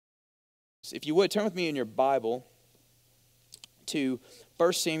If you would, turn with me in your Bible to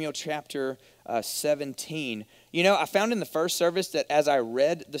 1 Samuel chapter 17. You know, I found in the first service that as I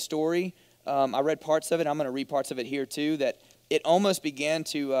read the story, I read parts of it. I'm going to read parts of it here too. That it almost began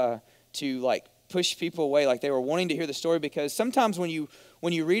to like push people away, like they were wanting to hear the story. Because sometimes when you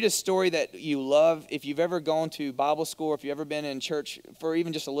read a story that you love, if you've ever gone to Bible school, or if you've ever been in church for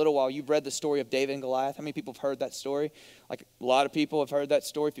even just a little while, you've read the story of David and Goliath. How many people have heard that story? Like a lot of people have heard that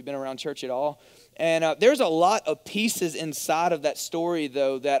story if you've been around church at all. And there's a lot of pieces inside of that story,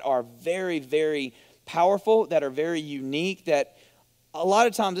 though, that are very, very powerful, that are very unique, that a lot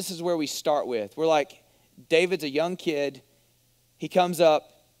of times this is where we start with. We're like, David's a young kid. He comes up,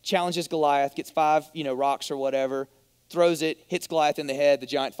 challenges Goliath, gets 5, rocks or whatever, throws it, hits Goliath in the head, the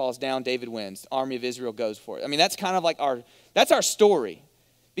giant falls down, David wins. The army of Israel goes for it. I mean, that's kind of like that's our story.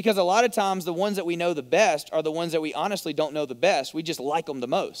 Because a lot of times the ones that we know the best are the ones that we honestly don't know the best. We just like them the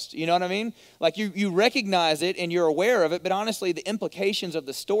most. You know what I mean? Like you recognize it and you're aware of it, but honestly the implications of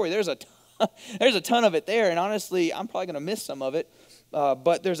the story, there's a ton of it there. And honestly, I'm probably going to miss some of it.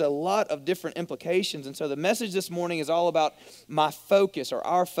 But there's a lot of different implications. And so the message this morning is all about my focus, or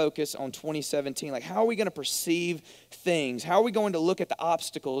our focus on 2017. Like, how are we going to perceive things? How are we going to look at the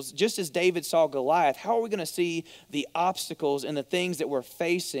obstacles? Just as David saw Goliath, how are we going to see the obstacles and the things that we're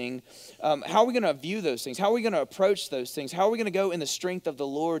facing? How are we going to view those things? How are we going to approach those things? How are we going to go in the strength of the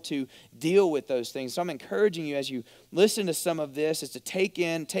Lord to deal with those things? So I'm encouraging you as you listen to some of this is to take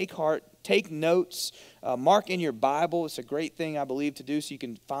heart, take notes, mark in your Bible. It's a great thing, I believe, to do so you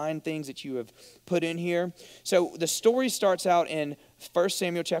can find things that you have put in here. So the story starts out in 1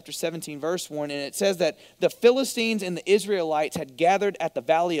 Samuel chapter 17, verse 1, and it says that the Philistines and the Israelites had gathered at the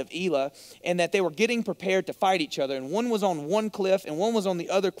valley of Elah, and that they were getting prepared to fight each other. And one was on one cliff, and one was on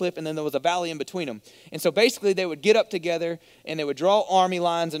the other cliff, and then there was a valley in between them. And so basically they would get up together, and they would draw army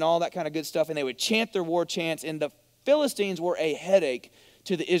lines and all that kind of good stuff, and they would chant their war chants, and the Philistines were a headache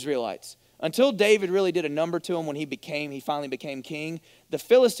to the Israelites. Until David really did a number to him when he finally became king, the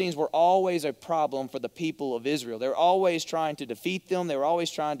Philistines were always a problem for the people of Israel. They were always trying to defeat them. They were always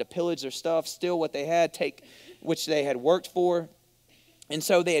trying to pillage their stuff, steal what they had, take which they had worked for. And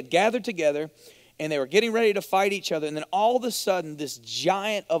so they had gathered together, and they were getting ready to fight each other. And then all of a sudden, this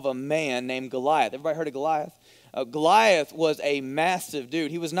giant of a man named Goliath. Everybody heard of Goliath? Goliath was a massive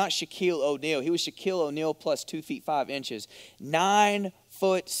dude. He was not Shaquille O'Neal. He was Shaquille O'Neal plus 2 feet 5 inches. 9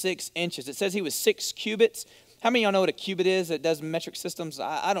 foot 6 inches. It says he was 6 cubits. How many of y'all know what a cubit is that does metric systems?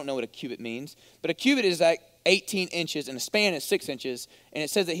 I don't know what a cubit means. But a cubit is like 18 inches and a span is 6 inches. And it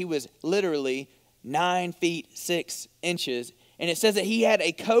says that he was literally 9 feet 6 inches. And it says that he had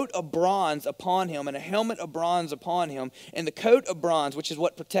a coat of bronze upon him and a helmet of bronze upon him. And the coat of bronze, which is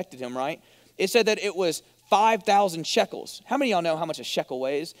what protected him, right? It said that it was 5,000 shekels. How many of y'all know how much a shekel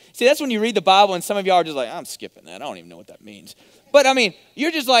weighs? See, that's when you read the Bible and some of y'all are just like, I'm skipping that. I don't even know what that means. But I mean,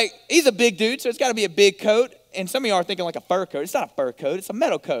 you're just like, he's a big dude, so it's got to be a big coat. And some of y'all are thinking like a fur coat. It's not a fur coat. It's a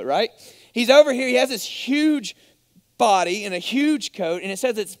metal coat, right? He's over here. He has this huge body and a huge coat, and it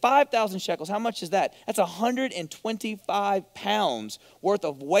says it's 5,000 shekels. How much is that? That's 125 pounds worth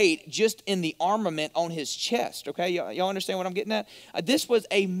of weight just in the armament on his chest, okay? Y'all understand what I'm getting at? This was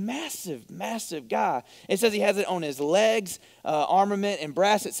a massive, massive guy. It says he has it on his legs, armament and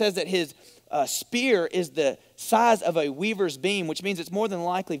brass. It says that his spear is the size of a weaver's beam, which means it's more than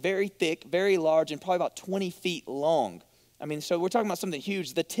likely very thick, very large, and probably about 20 feet long. I mean, so we're talking about something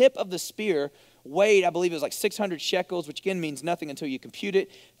huge. The tip of the spear weighed, I believe it was like 600 shekels, which again means nothing until you compute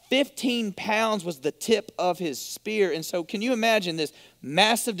it. 15 pounds was the tip of his spear. And so can you imagine this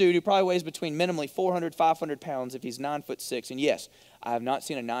massive dude who probably weighs between minimally 400, 500 pounds if he's 9 foot 6. And yes, I have not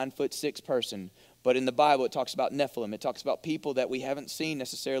seen a 9 foot 6 person, but in the Bible it talks about Nephilim. It talks about people that we haven't seen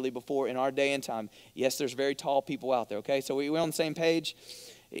necessarily before in our day and time. Yes, there's very tall people out there, okay? So we're on the same page.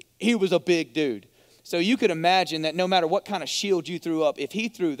 He was a big dude. So you could imagine that no matter what kind of shield you threw up, if he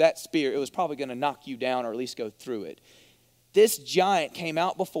threw that spear, it was probably going to knock you down or at least go through it. This giant came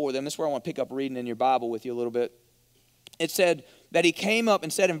out before them. This is where I want to pick up reading in your Bible with you a little bit. It said that he came up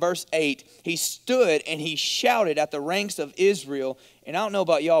and said in verse 8, he stood and he shouted at the ranks of Israel. And I don't know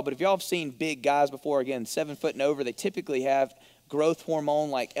about y'all, but if y'all have seen big guys before, again, 7 foot and over, they typically have growth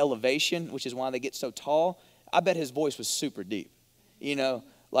hormone like elevation, which is why they get so tall. I bet his voice was super deep,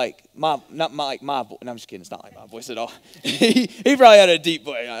 like no, I'm just kidding. It's not like my voice at all. he probably had a deep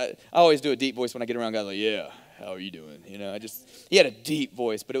voice. I always do a deep voice when I get around guys like, yeah, how are you doing? He had a deep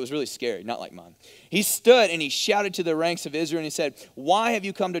voice, but it was really scary, not like mine. He stood and he shouted to the ranks of Israel and he said, why have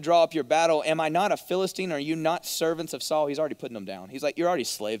you come to draw up your battle? Am I not a Philistine? Are you not servants of Saul? He's already putting them down. He's like, you're already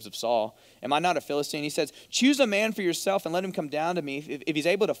slaves of Saul. Am I not a Philistine? He says, choose a man for yourself and let him come down to me. If he's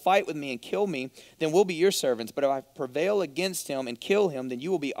able to fight with me and kill me, then we'll be your servants. But if I prevail against him and kill him, then you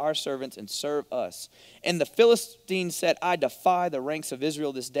will be our servants and serve us. And the Philistine said, I defy the ranks of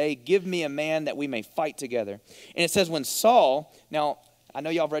Israel this day. Give me a man that we may fight together. And it says when Saul, now I know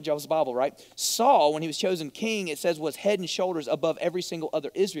y'all have read y'all's Bible, right? Saul, when he was chosen king, it says was head and shoulders above every single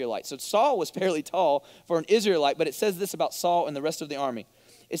other Israelite. So Saul was fairly tall for an Israelite, but it says this about Saul and the rest of the army.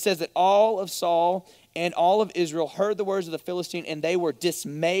 It says that all of Saul and all of Israel heard the words of the Philistine, and they were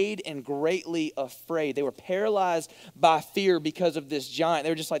dismayed and greatly afraid. They were paralyzed by fear because of this giant. They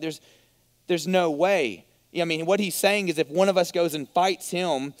were just like, there's no way. I mean, what he's saying is if one of us goes and fights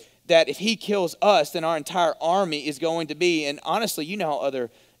him, that if he kills us, then our entire army is going to be, and honestly, you know how other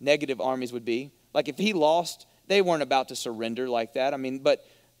negative armies would be. Like if he lost, they weren't about to surrender like that. I mean, but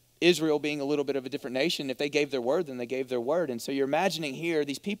Israel being a little bit of a different nation, if they gave their word, then they gave their word. And so you're imagining here,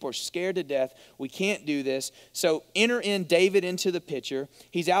 these people are scared to death. We can't do this. So enter in David into the picture.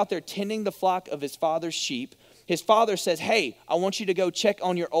 He's out there tending the flock of his father's sheep. His father says, hey, I want you to go check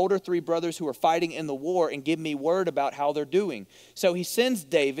on your older 3 brothers who are fighting in the war and give me word about how they're doing. So he sends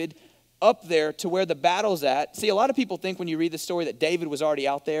David up there to where the battle's at. See, a lot of people think when you read the story that David was already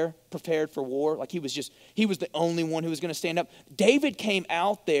out there prepared for war. Like he was the only one who was going to stand up. David came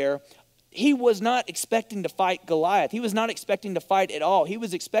out there. He was not expecting to fight Goliath. He was not expecting to fight at all. He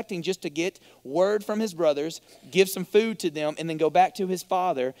was expecting just to get word from his brothers, give some food to them, and then go back to his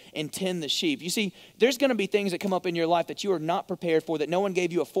father and tend the sheep. You see, there's going to be things that come up in your life that you are not prepared for, that no one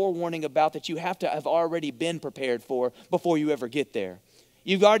gave you a forewarning about, that you have to have already been prepared for before you ever get there.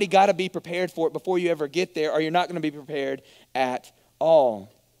 You've already got to be prepared for it before you ever get there, or you're not going to be prepared at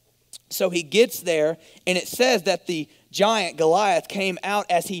all. So he gets there, and it says that the giant Goliath came out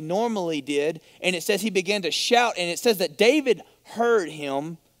as he normally did, and it says he began to shout, and it says that David heard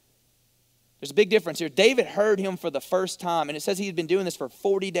him. There's a big difference here. David heard him for the first time, and it says he had been doing this for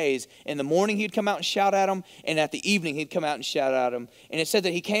 40 days. In the morning, he'd come out and shout at him, and at the evening, he'd come out and shout at him. And it said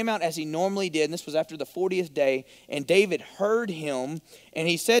that he came out as he normally did, and this was after the 40th day, and David heard him, and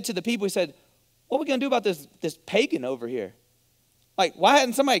he said to the people, he said, what are we going to do about this pagan over here? Like, why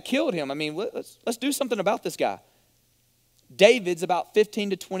hadn't somebody killed him? I mean, let's do something about this guy. David's about 15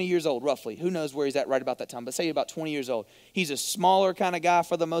 to 20 years old, roughly. Who knows where he's at right about that time, but say about 20 years old. He's a smaller kind of guy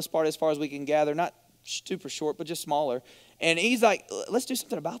for the most part as far as we can gather. Not super short, but just smaller. And he's like, let's do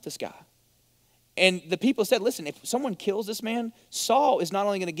something about this guy. And the people said, listen, if someone kills this man, Saul is not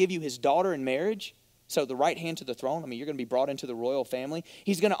only going to give you his daughter in marriage, so the right hand to the throne, I mean, you're going to be brought into the royal family.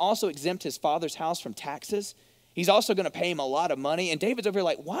 He's going to also exempt his father's house from taxes. He's also going to pay him a lot of money. And David's over here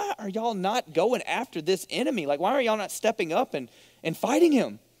like, why are y'all not going after this enemy? Like, why are y'all not stepping up and fighting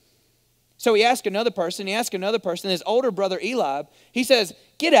him? So he asked another person. His older brother Eliab, he says,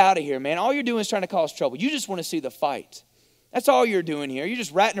 get out of here, man. All you're doing is trying to cause trouble. You just want to see the fight. That's all you're doing here. You're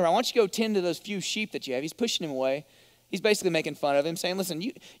just ratting around. Why don't you go tend to those few sheep that you have? He's pushing him away. He's basically making fun of him, saying, listen,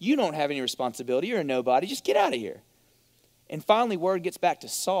 you don't have any responsibility. You're a nobody. Just get out of here. And finally, word gets back to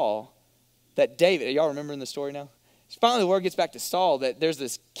Saul that David, are y'all remembering the story now? Finally, the word gets back to Saul that there's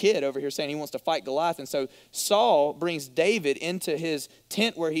this kid over here saying he wants to fight Goliath. And so Saul brings David into his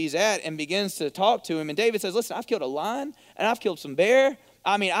tent where he's at and begins to talk to him. And David says, listen, I've killed a lion and I've killed some bear.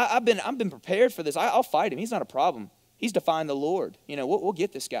 I mean, I've been prepared for this. I'll fight him. He's not a problem. He's defying the Lord. You know, we'll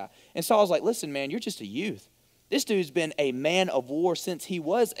get this guy. And Saul's like, listen, man, you're just a youth. This dude's been a man of war since he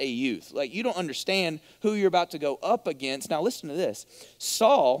was a youth. Like, you don't understand who you're about to go up against. Now, listen to this.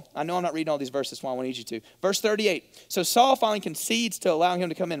 Saul, I know I'm not reading all these verses, so I want to need you to. Verse 38. So Saul finally concedes to allowing him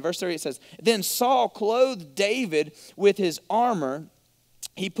to come in. Verse 38 says, then Saul clothed David with his armor.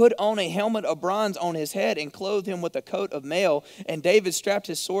 He put on a helmet of bronze on his head and clothed him with a coat of mail. And David strapped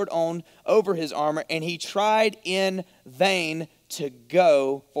his sword on over his armor. And he tried in vain to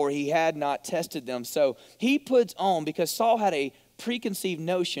go, for he had not tested them. So he puts on, because Saul had a preconceived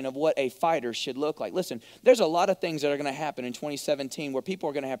notion of what a fighter should look like. Listen, there's a lot of things that are going to happen in 2017 where people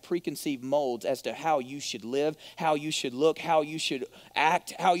are going to have preconceived molds as to how you should live, how you should look, how you should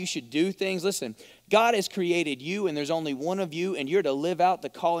act, how you should do things. Listen, God has created you, and there's only one of you, and you're to live out the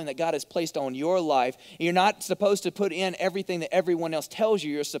calling that God has placed on your life. You're not supposed to put in everything that everyone else tells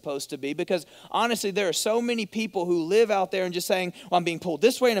you you're supposed to be, because honestly, there are so many people who live out there and just saying, well, I'm being pulled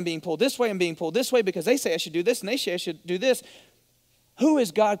this way, and I'm being pulled this way, and I'm being pulled this way because they say I should do this, and they say I should do this. Who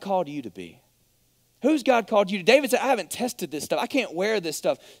has God called you to be? Who's God called you to? David said, I haven't tested this stuff. I can't wear this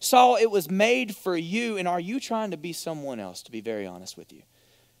stuff. Saul, it was made for you, and are you trying to be someone else, to be very honest with you?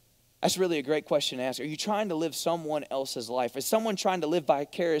 That's really a great question to ask. Are you trying to live someone else's life? Is someone trying to live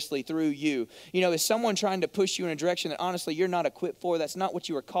vicariously through you? You know, is someone trying to push you in a direction that honestly you're not equipped for? That's not what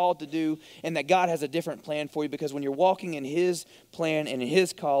you were called to do, and that God has a different plan for you, because when you're walking in his plan and in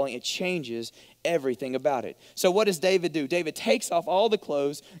his calling, it changes everything about it. So what does David do? David takes off all the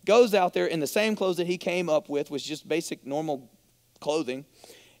clothes, goes out there in the same clothes that he came up with, was just basic normal clothing,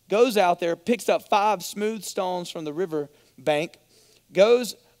 goes out there, picks up 5 smooth stones from the river bank,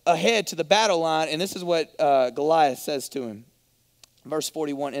 goes ahead to the battle line, and this is what Goliath says to him. Verse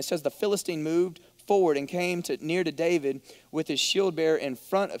 41, it says, the Philistine moved forward and came near to David with his shield bearer in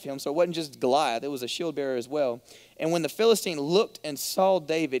front of him. So it wasn't just Goliath, it was a shield bearer as well. And when the Philistine looked and saw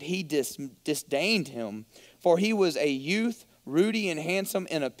David, he disdained him, for he was a youth, ruddy and handsome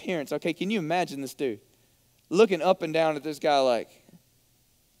in appearance. Okay, can you imagine this dude looking up and down at this guy like,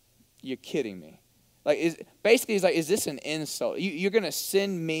 you're kidding me. Like, basically, he's like, is this an insult? You're going to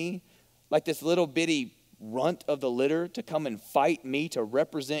send me, like this little bitty runt of the litter, to come and fight me, to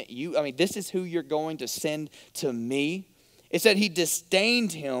represent you? I mean, this is who you're going to send to me? It said he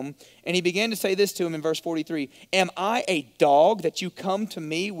disdained him, and he began to say this to him in verse 43, am I a dog that you come to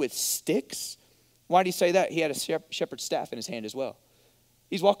me with sticks? Why did he say that? He had a shepherd's staff in his hand as well.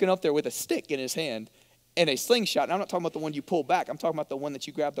 He's walking up there with a stick in his hand and a slingshot. And I'm not talking about the one you pull back. I'm talking about the one that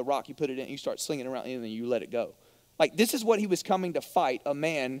you grab the rock, you put it in, you start slinging it around, and then you let it go. Like, this is what he was coming to fight, a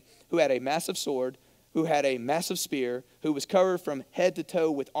man who had a massive sword, who had a massive spear, who was covered from head to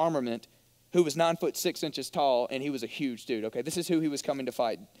toe with armament, who was 9 foot 6 inches tall, and he was a huge dude. Okay, this is who he was coming to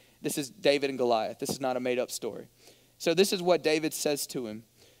fight. This is David and Goliath. This is not a made-up story. So this is what David says to him.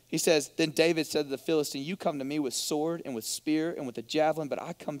 He says, then David said to the Philistine, you come to me with sword and with spear and with a javelin, but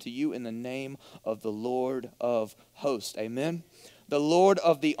I come to you in the name of the Lord of hosts. Amen. The Lord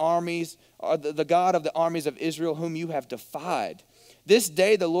of the armies, or the God of the armies of Israel, whom you have defied. This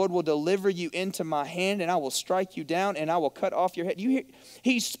day the Lord will deliver you into my hand, and I will strike you down, and I will cut off your head. You hear,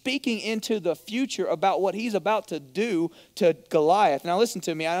 he's speaking into the future about what he's about to do to Goliath. Now listen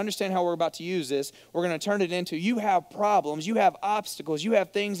to me. I understand how we're about to use this. We're going to turn it into, you have problems, you have obstacles, you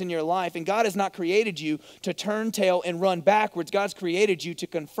have things in your life, and God has not created you to turn tail and run backwards. God's created you to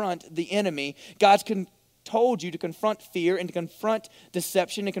confront the enemy. God's told you to confront fear and to confront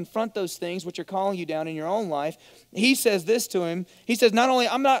deception and confront those things which are calling you down in your own life. He says this to him. He says,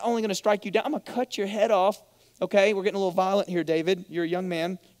 I'm not only going to strike you down, I'm going to cut your head off. Okay, we're getting a little violent here, David. You're a young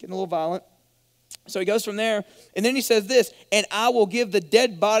man, getting a little violent. So he goes from there, and then he says this, and I will give the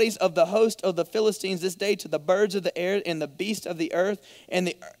dead bodies of the host of the Philistines this day to the birds of the air and the beasts of the earth,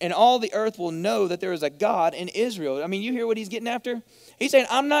 and all the earth will know that there is a God in Israel. I mean, you hear what he's getting after? He's saying,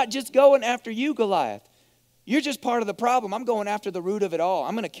 I'm not just going after you, Goliath. You're just part of the problem. I'm going after the root of it all.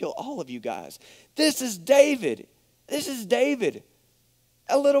 I'm going to kill all of you guys. This is David. This is David,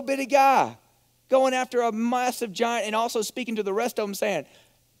 a little bitty guy, going after a massive giant, and also speaking to the rest of them saying,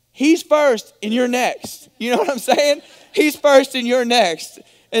 he's first and you're next. You know what I'm saying? He's first and you're next.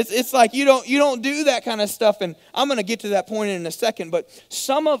 It's like you don't do that kind of stuff, and I'm going to get to that point in a second, but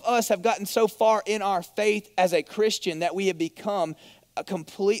some of us have gotten so far in our faith as a Christian that we have become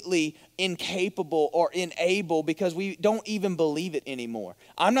completely incapable or unable because we don't even believe it anymore.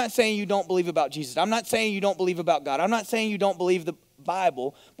 I'm not saying you don't believe about Jesus. I'm not saying you don't believe about God. I'm not saying you don't believe the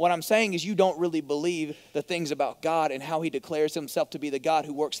Bible. What I'm saying is you don't really believe the things about God and how he declares himself to be the God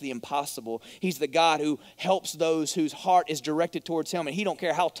who works the impossible. He's the God who helps those whose heart is directed towards him, and he don't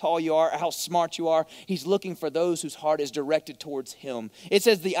care how tall you are or how smart you are. He's looking for those whose heart is directed towards him. It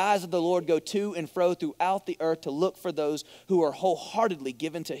says the eyes of the Lord go to and fro throughout the earth to look for those who are wholeheartedly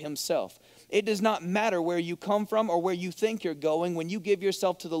given to himself. It does not matter where you come from or where you think you're going. When you give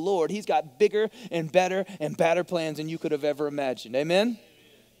yourself to the Lord, he's got bigger and better plans than you could have ever imagined. Amen?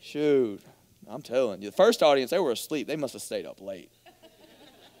 Shoot, I'm telling you. The first audience, they were asleep. They must have stayed up late.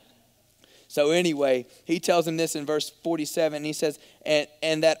 So anyway, he tells him this in verse 47. And he says,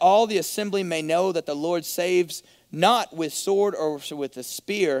 and that all the assembly may know that the Lord saves not with sword or with a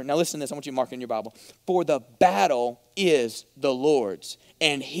spear. Now listen to this. I want you to mark it in your Bible. For the battle is the Lord's,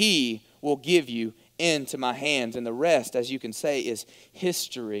 and he will give you into my hands. And the rest, as you can say, is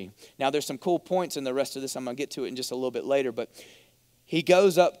history. Now there's some cool points in the rest of this. I'm going to get to it in just a little bit later. But he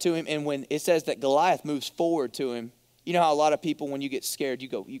goes up to him, and when it says that Goliath moves forward to him, you know how a lot of people, when you get scared,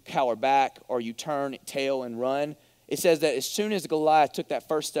 you cower back or you turn tail and run. It says that as soon as Goliath took that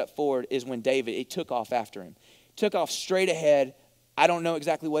first step forward is when he took off after him. Took off straight ahead. I don't know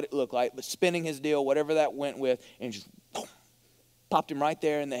exactly what it looked like, but spinning his deal, whatever that went with, and just boom, popped him right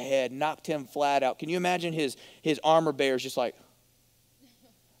there in the head, knocked him flat out. Can you imagine his armor bearers just like,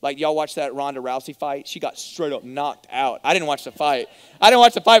 Like, y'all watch that Ronda Rousey fight? She got straight up knocked out. I didn't watch the fight. But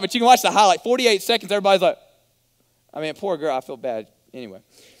you can watch the highlight. 48 seconds, everybody's like, I mean, poor girl, I feel bad. Anyway.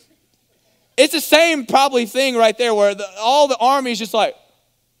 It's the same probably thing right there where all the army is just like,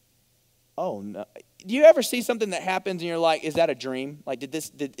 oh, no. Do you ever see something that happens and you're like, is that a dream? Like, did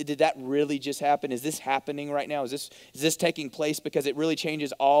that really just happen? Is this happening right now? Is this taking place? Because it really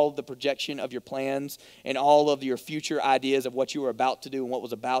changes all the projection of your plans and all of your future ideas of what you were about to do and what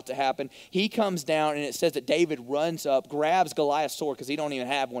was about to happen. He comes down and it says that David runs up, grabs Goliath's sword because he don't even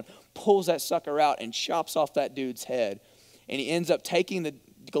have one, pulls that sucker out and chops off that dude's head. And he ends up taking the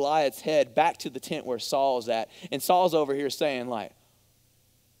Goliath's head back to the tent where Saul's at. And Saul's over here saying, like,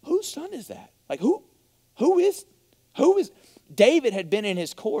 whose son is that? Like, who is David had been in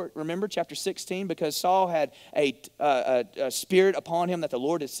his court, remember chapter 16, because Saul had a spirit upon him that the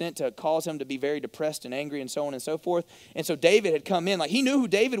Lord had sent to cause him to be very depressed and angry and so on and so forth. And so David had come in, like he knew who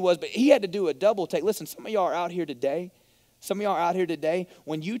David was, but he had to do a double take. Listen, some of y'all are out here today.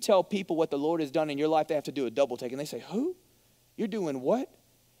 When you tell people what the Lord has done in your life, they have to do a double take. And they say, who? You're doing what?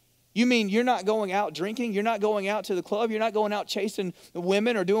 You mean you're not going out drinking? You're not going out to the club? You're not going out chasing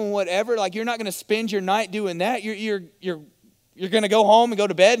women or doing whatever? Like, you're not going to spend your night doing that? You're going to go home and go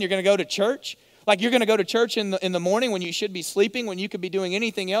to bed and you're going to go to church? Like, you're going to go to church in the morning when you should be sleeping, when you could be doing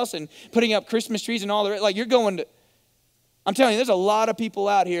anything else and putting up Christmas trees and all the rest. Like, you're going to... I'm telling you, there's a lot of people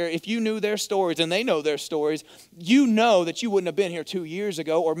out here, if you knew their stories and they know their stories, you know that you wouldn't have been here 2 years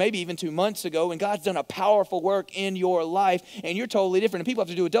ago or maybe even 2 months ago, and God's done a powerful work in your life and you're totally different. And people have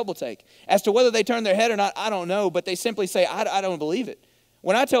to do a double take. As to whether they turn their head or not, I don't know, but they simply say, I don't believe it.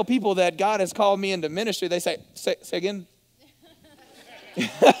 When I tell people that God has called me into ministry, they say again? The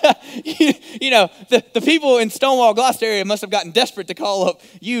people in Stonewall, Gloucester area must have gotten desperate to call up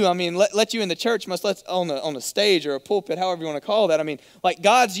you. I mean, let you in the church, on the stage or a pulpit, however you want to call that. I mean, like,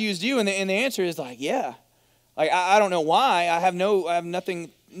 God's used you, and the answer is like, yeah. Like, I don't know why. I have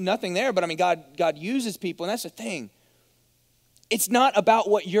nothing there, but I mean, God uses people, and that's the thing. It's not about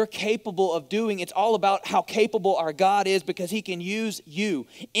what you're capable of doing. It's all about how capable our God is, because He can use you,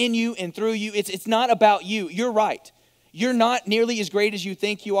 in you and through you. It's not about you. You're right. You're not nearly as great as you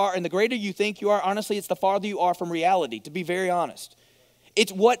think you are. And the greater you think you are, honestly, it's the farther you are from reality, to be very honest.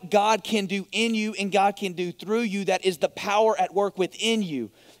 It's what God can do in you and God can do through you that is the power at work within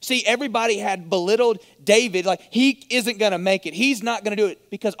you. See, everybody had belittled David, like, he isn't going to make it. He's not going to do it,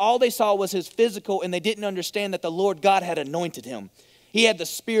 because all they saw was his physical, and they didn't understand that the Lord God had anointed him. He had the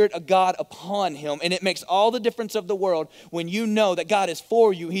Spirit of God upon him, and it makes all the difference of the world when you know that God is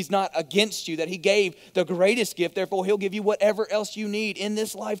for you. He's not against you, that He gave the greatest gift. Therefore, He'll give you whatever else you need in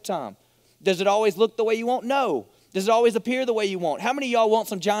this lifetime. Does it always look the way you want? No. Does it always appear the way you want? How many of y'all want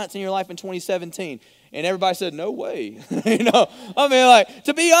some giants in your life in 2017? And everybody said, no way. I mean, like,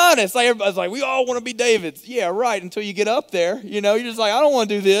 to be honest, like, everybody's like, we all want to be Davids. Yeah, right, until you get up there. You're just like, I don't want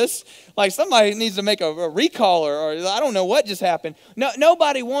to do this. Like, somebody needs to make a recall, or I don't know what just happened. No,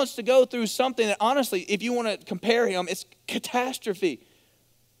 nobody wants to go through something that, honestly, if you want to compare him, it's catastrophe.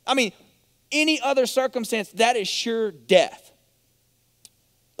 I mean, any other circumstance, that is sure death.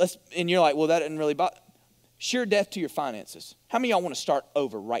 And you're like, well, that didn't really bother. Sure death to your finances. How many of y'all want to start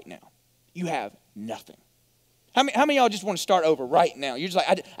over right now? You have nothing. How many of y'all just want to start over right now? You're just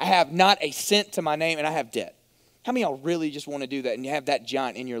like, I have not a cent to my name and I have debt. How many of y'all really just want to do that and you have that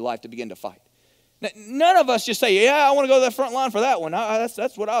giant in your life to begin to fight? Now, none of us just say, yeah, I want to go to the front line for that one.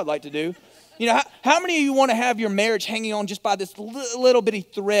 That's what I would like to do. How many of you want to have your marriage hanging on just by this little bitty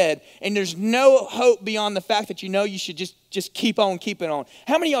thread, and there's no hope beyond the fact that you should just keep on keeping on?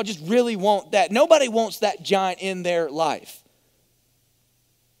 How many of y'all just really want that? Nobody wants that giant in their life.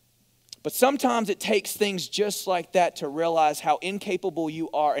 But sometimes it takes things just like that to realize how incapable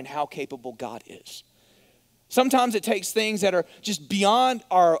you are and how capable God is. Sometimes it takes things that are just beyond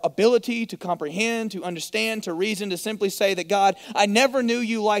our ability to comprehend, to understand, to reason, to simply say that, God, I never knew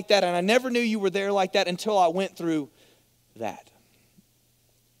you like that, and I never knew you were there like that until I went through that.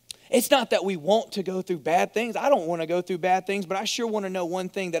 It's not that we want to go through bad things. I don't want to go through bad things, but I sure want to know one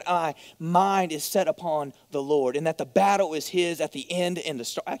thing, that my mind is set upon the Lord, and that the battle is His at the end and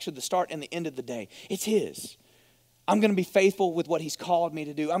the start and the end of the day. It's His. I'm going to be faithful with what He's called me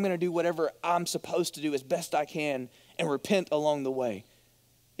to do. I'm going to do whatever I'm supposed to do as best I can and repent along the way.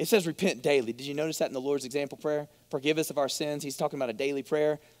 It says repent daily. Did you notice that in the Lord's example prayer? Forgive us of our sins. He's talking about a daily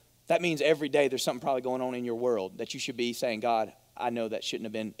prayer. That means every day there's something probably going on in your world that you should be saying, God, I know that shouldn't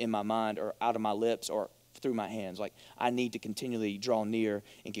have been in my mind or out of my lips or through my hands. Like, I need to continually draw near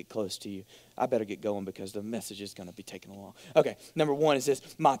and get close to you. I better get going because the message is going to be taken along. Okay, number one is this: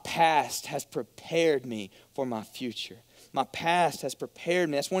 my past has prepared me for my future. My past has prepared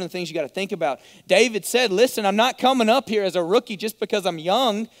me. That's one of the things you got to think about. David said, listen, I'm not coming up here as a rookie just because I'm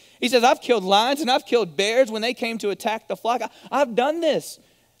young. He says, I've killed lions and I've killed bears when they came to attack the flock. I've done this.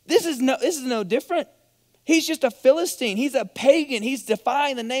 This is no different. He's just a Philistine. He's a pagan. He's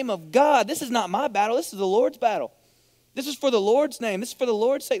defying the name of God. This is not my battle. This is the Lord's battle. This is for the Lord's name. This is for the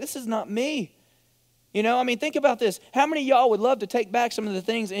Lord's sake. This is not me. You know, I mean, think about this. How many of y'all would love to take back some of the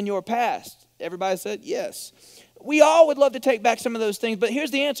things in your past? Everybody said yes. We all would love to take back some of those things, but here's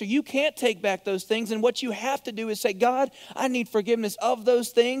the answer. You can't take back those things, and what you have to do is say, God, I need forgiveness of those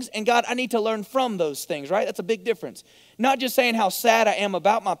things, and God, I need to learn from those things, right? That's a big difference. Not just saying how sad I am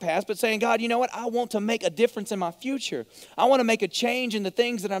about my past, but saying, God, you know what? I want to make a difference in my future. I want to make a change in the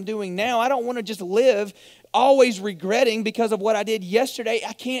things that I'm doing now. I don't want to just live always regretting because of what I did yesterday.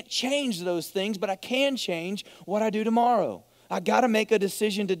 I can't change those things, but I can change what I do tomorrow. I got to make a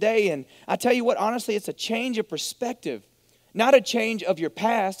decision today. And I tell you what, honestly, it's a change of perspective. Not a change of your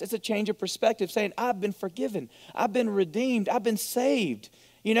past. It's a change of perspective saying, I've been forgiven. I've been redeemed. I've been saved.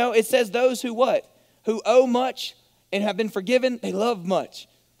 You know, it says those who what? Who owe much and have been forgiven, they love much.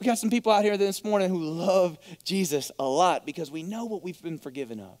 We got some people out here this morning who love Jesus a lot because we know what we've been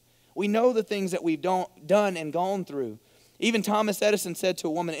forgiven of. We know the things that we've done and gone through. Even Thomas Edison said to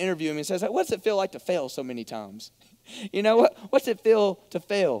a woman interviewing him, he says, what's it feel like to fail so many times? You know, what's it feel to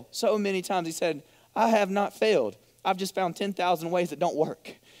fail so many times? He said, I have not failed. I've just found 10,000 ways that don't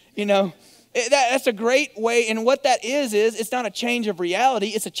work. You know, that's a great way. And what that is it's not a change of reality.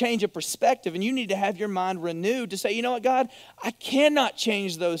 It's a change of perspective. And you need to have your mind renewed to say, you know what, God, I cannot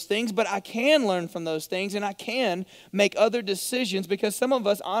change those things, but I can learn from those things and I can make other decisions because some of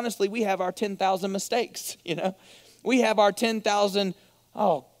us, honestly, we have our 10,000 mistakes, you know. We have our 10,000,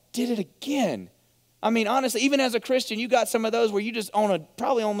 did it again. I mean, honestly, even as a Christian, you got some of those where you just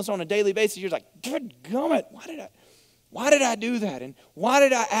probably almost on a daily basis, you're like, good gummit, why did I do that? And why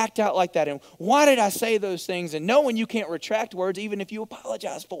did I act out like that? And why did I say those things? And knowing you can't retract words even if you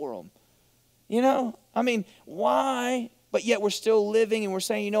apologize for them. You know, I mean, why? But yet we're still living and we're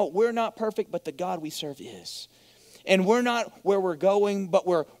saying, you know, we're not perfect, but the God we serve is. And we're not where we're going, but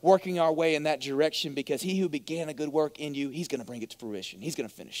we're working our way in that direction because he who began a good work in you, he's going to bring it to fruition. He's going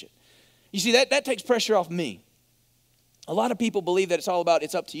to finish it. You see, that takes pressure off me. A lot of people believe that it's all about,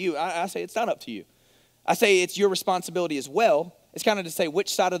 it's up to you. I say it's not up to you. I say it's your responsibility as well. It's kind of to say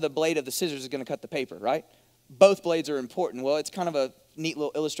which side of the blade of the scissors is going to cut the paper, right? Both blades are important. Well, it's kind of a neat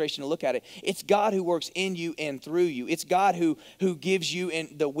little illustration to look at it. It's God who works in you and through you. It's God who gives you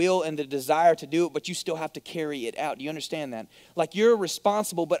the will and the desire to do it, but you still have to carry it out. Do you understand that? Like you're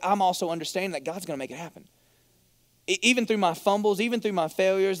responsible, but I'm also understanding that God's going to make it happen. Even through my fumbles, even through my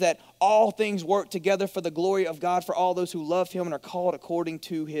failures, that all things work together for the glory of God for all those who love him and are called according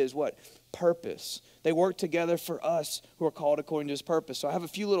to his what? Purpose. They work together for us who are called according to his purpose. So I have a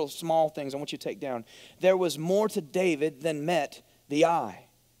few little small things I want you to take down. There was more to David than met the eye.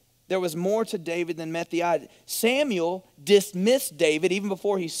 There was more to David than met the eye. Samuel dismissed David even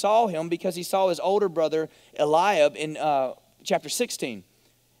before he saw him because he saw his older brother Eliab in chapter 16.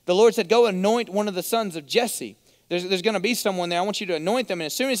 The Lord said, go anoint one of the sons of Jesse. There's going to be someone there. I want you to anoint them. And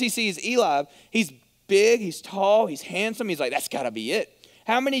as soon as he sees Eliab, he's big, he's tall, he's handsome. He's like, that's got to be it.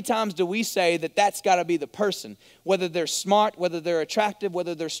 How many times do we say that that's got to be the person? Whether they're smart, whether they're attractive,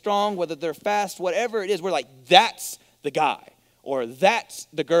 whether they're strong, whether they're fast, whatever it is, we're like, that's the guy or that's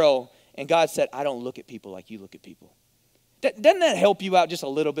the girl. And God said, I don't look at people like you look at people. Doesn't that help you out just a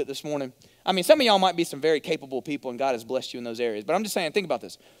little bit this morning? I mean, some of y'all might be some very capable people and God has blessed you in those areas. But I'm just saying, think about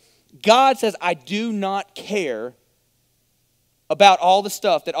this. God says, I do not care about all the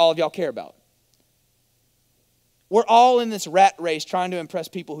stuff that all of y'all care about. We're all in this rat race trying to impress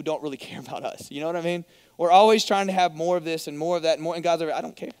people who don't really care about us. You know what I mean? We're always trying to have more of this and more of that and more. And God's like, I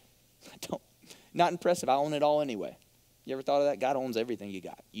don't care. I don't. Not impressive. I own it all anyway. You ever thought of that? God owns everything you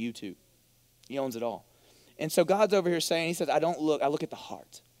got. You too. He owns it all. And so God's over here saying, he says, I look at the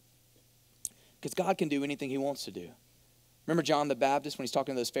heart. Because God can do anything he wants to do. Remember John the Baptist when he's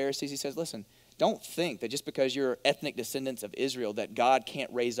talking to those Pharisees? He says, listen, don't think that just because you're ethnic descendants of Israel that God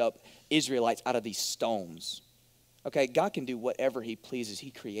can't raise up Israelites out of these stones. Okay, God can do whatever he pleases.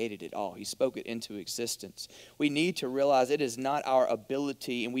 He created it all. He spoke it into existence. We need to realize it is not our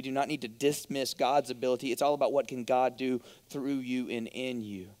ability, and we do not need to dismiss God's ability. It's all about what can God do through you and in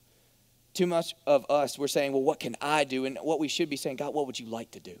you. Too much of us, we're saying, well, what can I do? And what we should be saying, God, what would you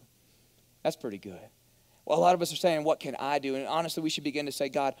like to do? That's pretty good. Well, a lot of us are saying, what can I do? And honestly, we should begin to say,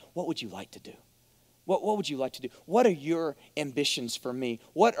 God, what would you like to do? What would you like to do? What are your ambitions for me?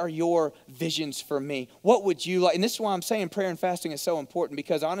 What are your visions for me? What would you like? And this is why I'm saying prayer and fasting is so important,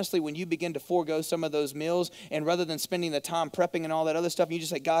 because honestly, when you begin to forego some of those meals, and rather than spending the time prepping and all that other stuff, you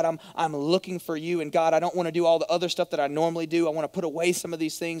just say, God, I'm looking for you. And God, I don't want to do all the other stuff that I normally do. I want to put away some of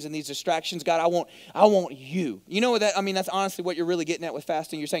these things and these distractions. God, I want you. You know what that, I mean, that's honestly what you're really getting at with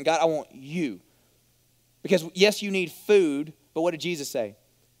fasting. You're saying, God, I want you. Because yes, you need food, but what did Jesus say?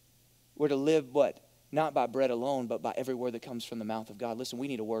 We're to live what? Not by bread alone, but by every word that comes from the mouth of God. Listen, we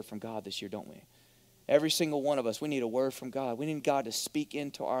need a word from God this year, don't we? Every single one of us, we need a word from God. We need God to speak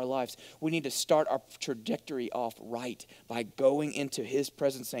into our lives. We need to start our trajectory off right by going into his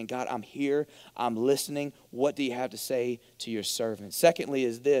presence, saying, God, I'm here, I'm listening. What do you have to say to your servant? Secondly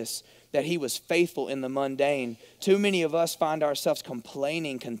is this, that he was faithful in the mundane. Too many of us find ourselves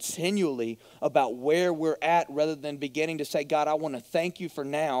complaining continually about where we're at, rather than beginning to say, God, I want to thank you for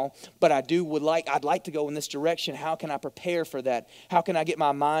now, but I'd like to go in this direction. How can I prepare for that? How can I get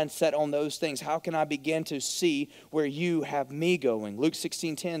my mind set on those things? How can I begin to see where you have me going? Luke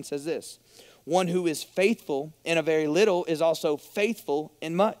 16:10 says this, one who is faithful in a very little is also faithful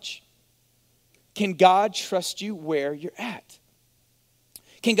in much. Can God trust you where you're at?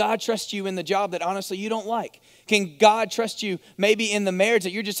 Can God trust you in the job that honestly you don't like? Can God trust you maybe in the marriage that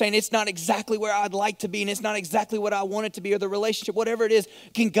you're just saying it's not exactly where I'd like to be and it's not exactly what I want it to be, or the relationship, whatever it is?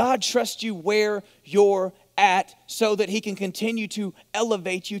 Can God trust you where you're at so that he can continue to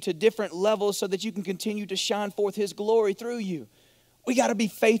elevate you to different levels so that you can continue to shine forth his glory through you? We got to be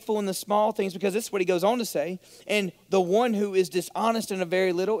faithful in the small things, because this is what he goes on to say. And the one who is dishonest in a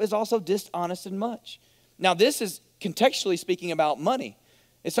very little is also dishonest in much. Now, this is contextually speaking about money.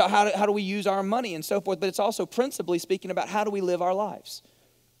 It's how do we use our money and so forth, but it's also principally speaking about how do we live our lives.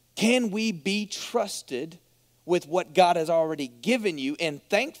 Can we be trusted with what God has already given you and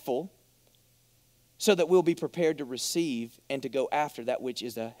thankful, so that we'll be prepared to receive and to go after that which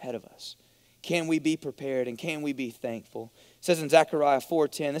is ahead of us? Can we be prepared and can we be thankful? It says in Zechariah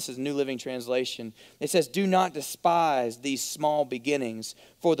 4:10, this is New Living Translation, it says, do not despise these small beginnings,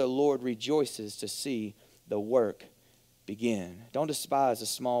 for the Lord rejoices to see the work begin. Don't despise the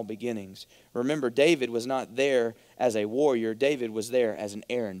small beginnings. Remember, David was not there as a warrior. David was there as an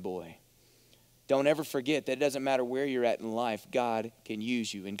errand boy. Don't ever forget that it doesn't matter where you're at in life, God can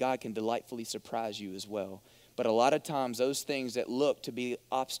use you, and God can delightfully surprise you as well. But a lot of times, those things that look to be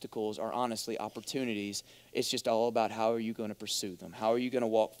obstacles are honestly opportunities. It's just all about how are you going to pursue them? How are you going to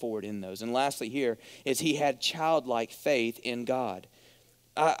walk forward in those? And lastly here is he had childlike faith in God.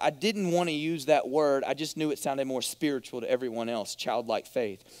 I didn't want to use that word. I just knew it sounded more spiritual to everyone else, childlike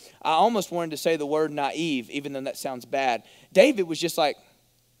faith. I almost wanted to say the word naive, even though that sounds bad. David was just like,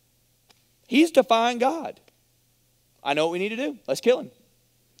 he's defying God. I know what we need to do. Let's kill him.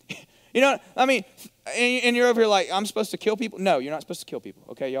 You know, I mean, and you're over here like, I'm supposed to kill people? No, you're not supposed to kill people.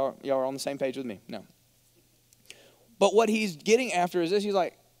 Okay, y'all are on the same page with me. No. But what he's getting after is this. He's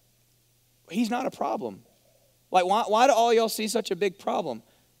like, he's not a problem. Like, why do all y'all see such a big problem?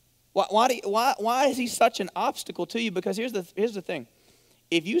 Why is he such an obstacle to you? Because here's the thing.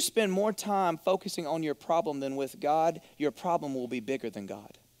 If you spend more time focusing on your problem than with God, your problem will be bigger than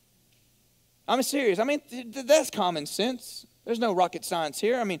God. I'm serious. I mean, that's common sense. There's no rocket science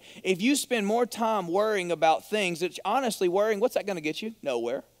here. I mean, if you spend more time worrying about things, that honestly worrying, what's that going to get you?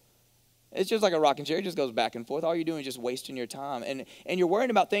 Nowhere. It's just like a rocking chair. It just goes back and forth. All you're doing is just wasting your time. And you're worrying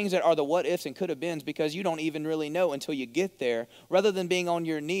about things that are the what ifs and could have beens, because you don't even really know until you get there. Rather than being on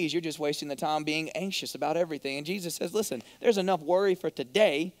your knees, you're just wasting the time being anxious about everything. And Jesus says, listen, there's enough worry for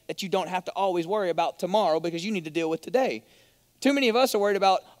today that you don't have to always worry about tomorrow, because you need to deal with today. Too many of us are worried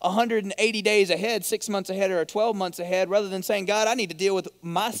about 180 days ahead, 6 months ahead, or 12 months ahead, rather than saying, God, I need to deal with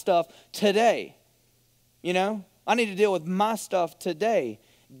my stuff today. You know, I need to deal with my stuff today.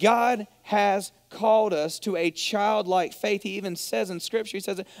 God has called us to a childlike faith. He even says in Scripture, he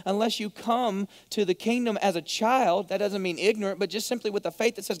says, unless you come to the kingdom as a child, that doesn't mean ignorant, but just simply with the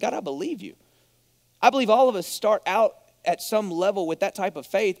faith that says, God, I believe you. I believe all of us start out at some level with that type of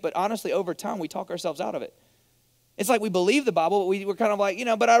faith, but honestly, over time, we talk ourselves out of it. It's like we believe the Bible, but we're kind of like,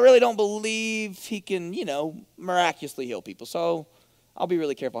 but I really don't believe he can, miraculously heal people. So I'll be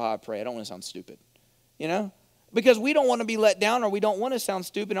really careful how I pray. I don't want to sound stupid, Because we don't want to be let down, or we don't want to sound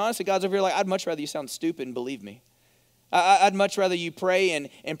stupid. Honestly, God's over here like, I'd much rather you sound stupid and believe me. I'd much rather you pray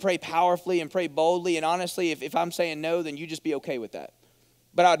and pray powerfully and pray boldly. And honestly, if I'm saying no, then you just be okay with that.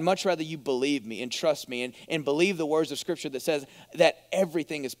 But I'd much rather you believe me and trust me and believe the words of Scripture that says that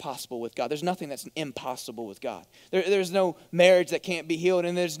everything is possible with God. There's nothing that's impossible with God. There's no marriage that can't be healed,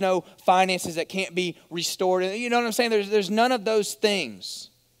 and there's no finances that can't be restored. You know what I'm saying? There's none of those things.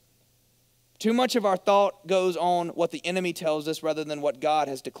 Too much of our thought goes on what the enemy tells us rather than what God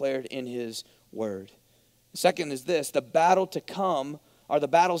has declared in his word. Second is this: the battles to come are the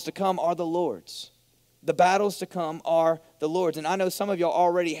Lord's. The battles to come are the Lord's. And I know some of y'all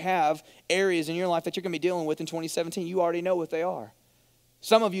already have areas in your life that you're going to be dealing with in 2017. You already know what they are.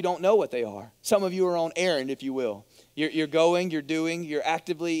 Some of you don't know what they are. Some of you are on errand, if you will. You're going, you're doing, you're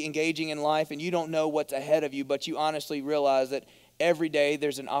actively engaging in life, and you don't know what's ahead of you, but you honestly realize that every day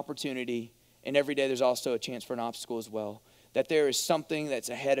there's an opportunity, and every day there's also a chance for an obstacle as well. That there is something that's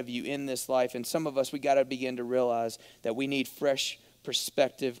ahead of you in this life. And some of us, we got to begin to realize that we need fresh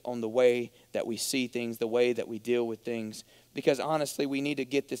perspective on the way that we see things, the way that we deal with things. Because honestly, we need to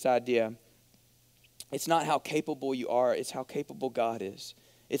get this idea. It's not how capable you are, it's how capable God is.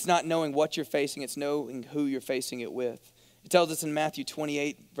 It's not knowing what you're facing, it's knowing who you're facing it with. It tells us in Matthew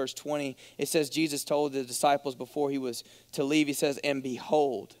 28, verse 20, it says Jesus told the disciples before he was to leave, he says, and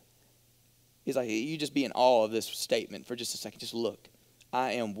behold. He's like, you just be in awe of this statement for just a second. Just look,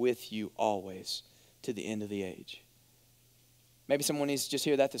 I am with you always to the end of the age. Maybe someone needs to just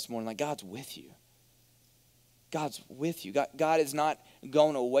hear that this morning, like God's with you. God's with you. God is not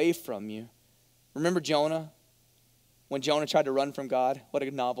going away from you. Remember Jonah? When Jonah tried to run from God? What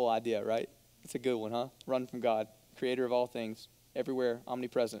a novel idea, right? It's a good one, huh? Run from God, creator of all things, everywhere,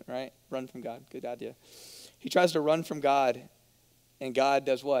 omnipresent, right? Run from God. Good idea. He tries to run from God, and God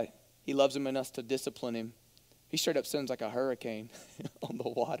does what? He loves him enough to discipline him. He straight up sends like a hurricane on the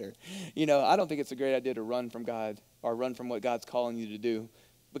water. You know, I don't think it's a great idea to run from God or run from what God's calling you to do,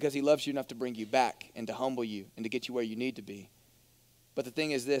 because he loves you enough to bring you back and to humble you and to get you where you need to be. But the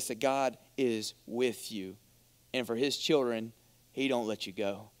thing is this, that God is with you. And for his children, he don't let you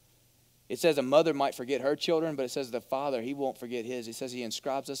go. It says a mother might forget her children, but it says the father, he won't forget his. It says he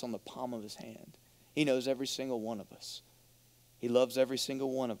inscribes us on the palm of his hand. He knows every single one of us. He loves every single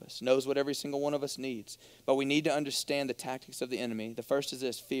one of us, knows what every single one of us needs. But we need to understand the tactics of the enemy. The first is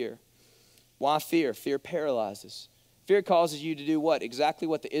this: fear. Why fear? Fear paralyzes. Fear causes you to do what? Exactly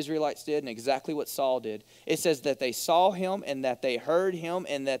what the Israelites did and exactly what Saul did. It says that they saw him and that they heard him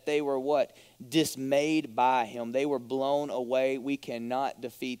and that they were what? Dismayed by him. They were blown away. We cannot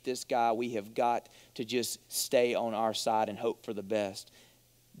defeat this guy. We have got to just stay on our side and hope for the best.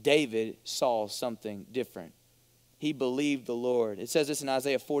 David saw something different. He believed the Lord. It says this in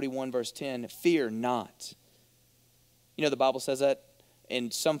Isaiah 41 verse 10, fear not. You know the Bible says that in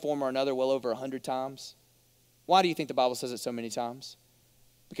some form or another well over 100 times. Why do you think the Bible says it so many times?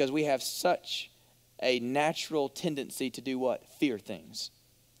 Because we have such a natural tendency to do what? Fear things.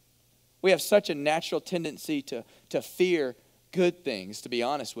 We have such a natural tendency to fear good things, to be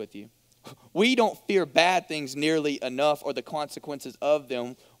honest with you. We don't fear bad things nearly enough or the consequences of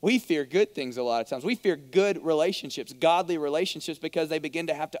them. We fear good things a lot of times. We fear good relationships, godly relationships, because they begin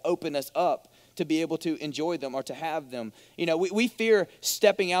to have to open us up to be able to enjoy them or to have them. You know, we fear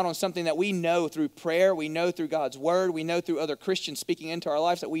stepping out on something that we know through prayer, we know through God's word, we know through other Christians speaking into our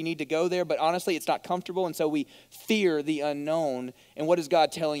lives that we need to go there, but honestly it's not comfortable, and so we fear the unknown. And what is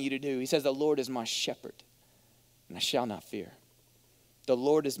God telling you to do? He says, the Lord is my shepherd, and I shall not fear. The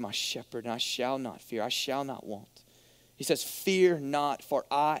Lord is my shepherd, and I shall not fear. I shall not want. He says, fear not, for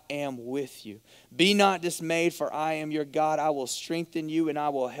I am with you. Be not dismayed, for I am your God. I will strengthen you, and I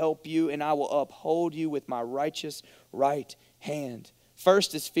will help you, and I will uphold you with my righteous right hand.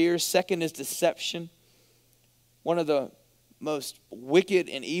 First is fear. Second is deception. One of the most wicked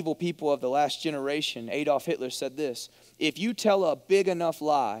and evil people of the last generation, Adolf Hitler, said this: if you tell a big enough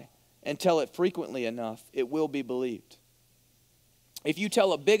lie and tell it frequently enough, it will be believed. If you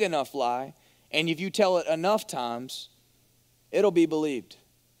tell a big enough lie, and if you tell it enough times, it'll be believed.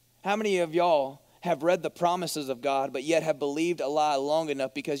 How many of y'all have read the promises of God, but yet have believed a lie long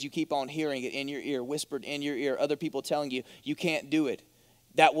enough because you keep on hearing it in your ear, whispered in your ear, other people telling you, you can't do it.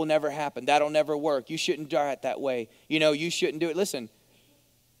 That will never happen. That'll never work. You shouldn't do it that way. You know, you shouldn't do it. Listen,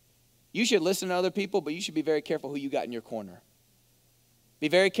 you should listen to other people, but you should be very careful who you got in your corner. Be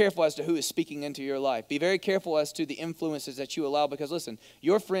very careful as to who is speaking into your life. Be very careful as to the influences that you allow, because listen,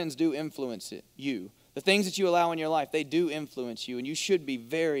 your friends do influence you. The things that you allow in your life, they do influence you, and you should be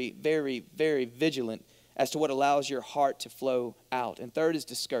very, very, very vigilant as to what allows your heart to flow out. And third is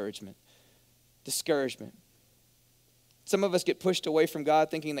discouragement. Discouragement. Some of us get pushed away from God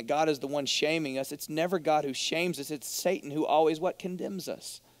thinking that God is the one shaming us. It's never God who shames us. It's Satan who always what? Condemns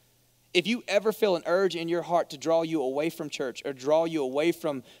us. If you ever feel an urge in your heart to draw you away from church or draw you away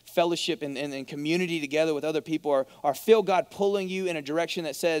from fellowship and community together with other people, or feel God pulling you in a direction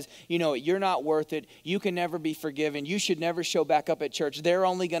that says, you know, you're not worth it, you can never be forgiven, you should never show back up at church, they're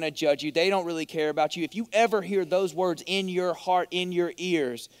only going to judge you, they don't really care about you. If you ever hear those words in your heart, in your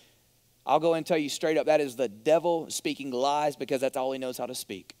ears, I'll go and tell you straight up, that is the devil speaking lies because that's all he knows how to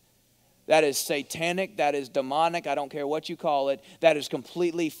speak. That is satanic. That is demonic. I don't care what you call it. That is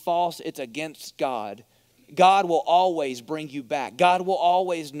completely false. It's against God. God will always bring you back. God will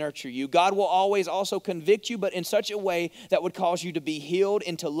always nurture you. God will always also convict you, but in such a way that would cause you to be healed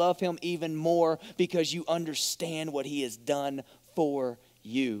and to love him even more because you understand what he has done for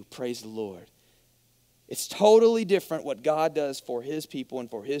you. Praise the Lord. It's totally different what God does for his people and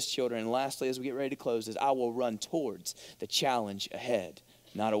for his children. And lastly, as we get ready to close, is I will run towards the challenge ahead,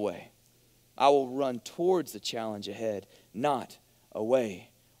 not away. I will run towards the challenge ahead, not away.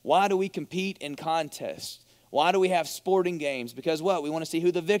 Why do we compete in contests? Why do we have sporting games? Because what? We want to see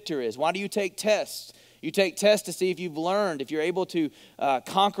who the victor is. Why do you take tests? You take tests to see if you've learned, if you're able to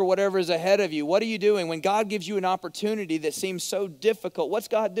conquer whatever is ahead of you. What are you doing? When God gives you an opportunity that seems so difficult, what's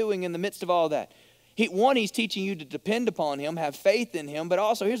God doing in the midst of all that? He's teaching you to depend upon him, have faith in him, but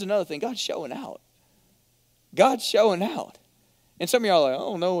also, here's another thing, God's showing out. God's showing out. And some of y'all are like, I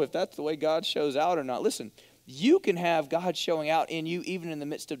don't know if that's the way God shows out or not. Listen, you can have God showing out in you even in the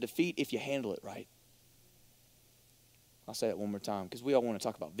midst of defeat if you handle it right. I'll say that one more time because we all want to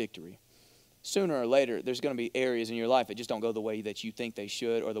talk about victory. Sooner or later, there's going to be areas in your life that just don't go the way that you think they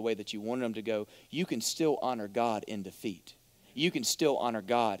should or the way that you want them to go. You can still honor God in defeat. You can still honor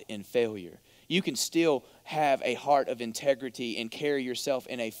God in failure. You can still have a heart of integrity and carry yourself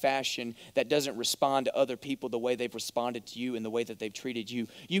in a fashion that doesn't respond to other people the way they've responded to you and the way that they've treated you.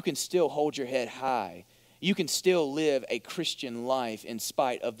 You can still hold your head high. You can still live a Christian life in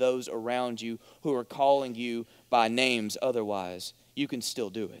spite of those around you who are calling you by names otherwise. You can still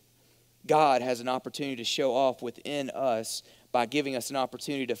do it. God has an opportunity to show off within us by giving us an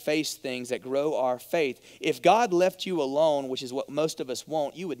opportunity to face things that grow our faith. If God left you alone, which is what most of us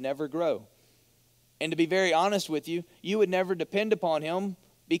won't, you would never grow. And to be very honest with you, you would never depend upon him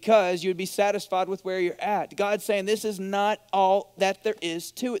because you'd be satisfied with where you're at. God's saying this is not all that there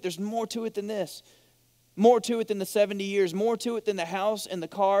is to it. There's more to it than this. More to it than the 70 years. More to it than the house and the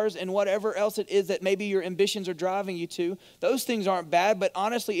cars and whatever else it is that maybe your ambitions are driving you to. Those things aren't bad, but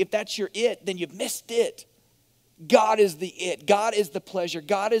honestly, if that's your it, then you've missed it. God is the it. God is the pleasure.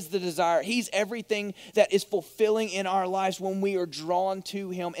 God is the desire. He's everything that is fulfilling in our lives when we are drawn to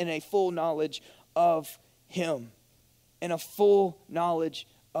him in a full knowledge of him. In a full knowledge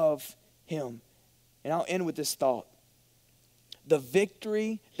of him. And I'll end with this thought. The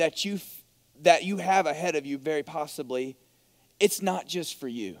victory that you have ahead of you, very possibly, it's not just for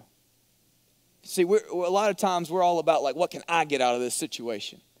you. See, a lot of times we're all about like, what can I get out of this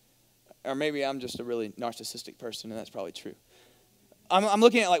situation? Or maybe I'm just a really narcissistic person, and that's probably true. I'm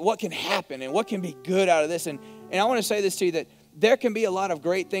looking at like what can happen and what can be good out of this. And I want to say this to you, that there can be a lot of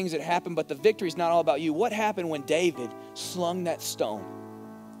great things that happen, but the victory is not all about you. What happened when David slung that stone?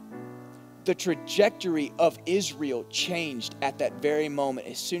 The trajectory of Israel changed at that very moment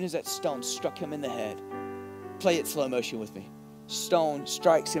as soon as that stone struck him in the head. Play it slow motion with me. Stone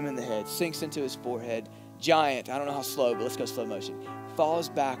strikes him in the head, sinks into his forehead. Giant, I don't know how slow, but let's go slow motion. Falls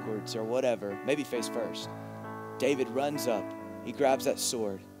backwards or whatever, maybe face first. David runs up, he grabs that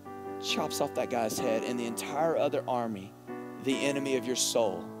sword, chops off that guy's head, and the entire other army, the enemy of your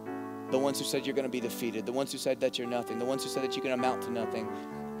soul, the ones who said you're going to be defeated, the ones who said that you're nothing, the ones who said that you can amount to nothing,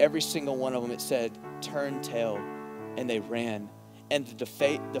 every single one of them, it said, turned tail, and they ran. And the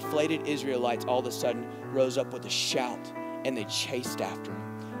deflated Israelites all of a sudden rose up with a shout, and they chased after him.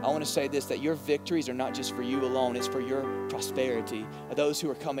 I want to say this, that your victories are not just for you alone. It's for your prosperity, those who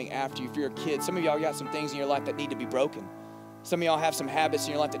are coming after you, for your kids. Some of y'all got some things in your life that need to be broken. Some of y'all have some habits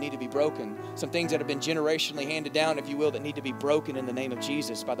in your life that need to be broken. Some things that have been generationally handed down, if you will, that need to be broken in the name of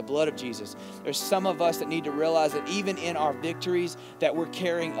Jesus, by the blood of Jesus. There's some of us that need to realize that even in our victories, that we're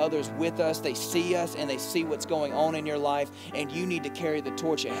carrying others with us. They see us and they see what's going on in your life, and you need to carry the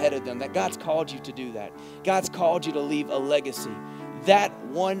torch ahead of them. That God's called you to do that. God's called you to leave a legacy. That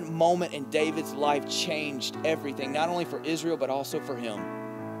one moment in David's life changed everything, not only for Israel, but also for him.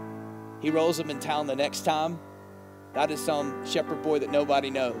 He rolls up in town the next time. That is some shepherd boy that nobody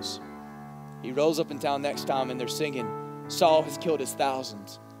knows. He rolls up in town next time and they're singing, Saul has killed his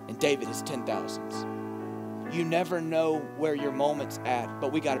thousands and David his 10,000s. You never know where your moment's at,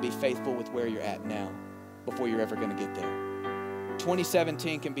 but we got to be faithful with where you're at now before you're ever going to get there.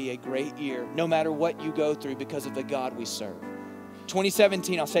 2017 can be a great year no matter what you go through because of the God we serve.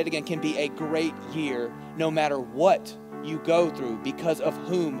 2017, I'll say it again, can be a great year no matter what you go through because of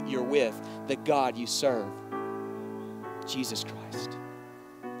whom you're with, the God you serve. Jesus Christ.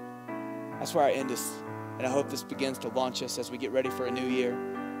 That's where I end this, and I hope this begins to launch us as we get ready for a new year.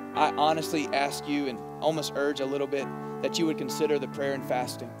 I honestly ask you and almost urge a little bit that you would consider the prayer and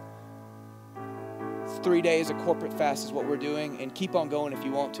fasting. 3 days of corporate fast is what we're doing, and keep on going if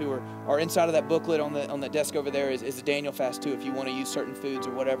you want to. Or inside of that booklet on the desk over there is a Daniel fast too, if you want to use certain foods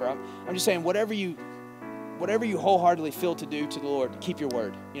or whatever. I'm just saying, whatever you wholeheartedly feel to do to the Lord, keep your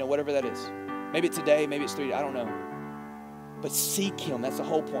word. Whatever that is. Maybe it's a day, maybe it's 3 days, I don't know. But seek him. That's the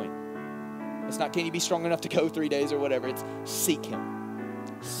whole point. It's not, can you be strong enough to go 3 days or whatever. It's seek him.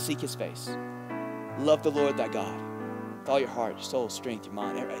 Seek his face. Love the Lord thy God with all your heart, your soul, strength, your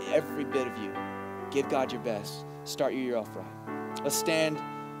mind, every bit of you. Give God your best. Start your year off right. Let's stand.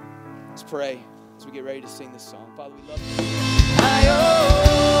 Let's pray as we get ready to sing this song. Father, we love you.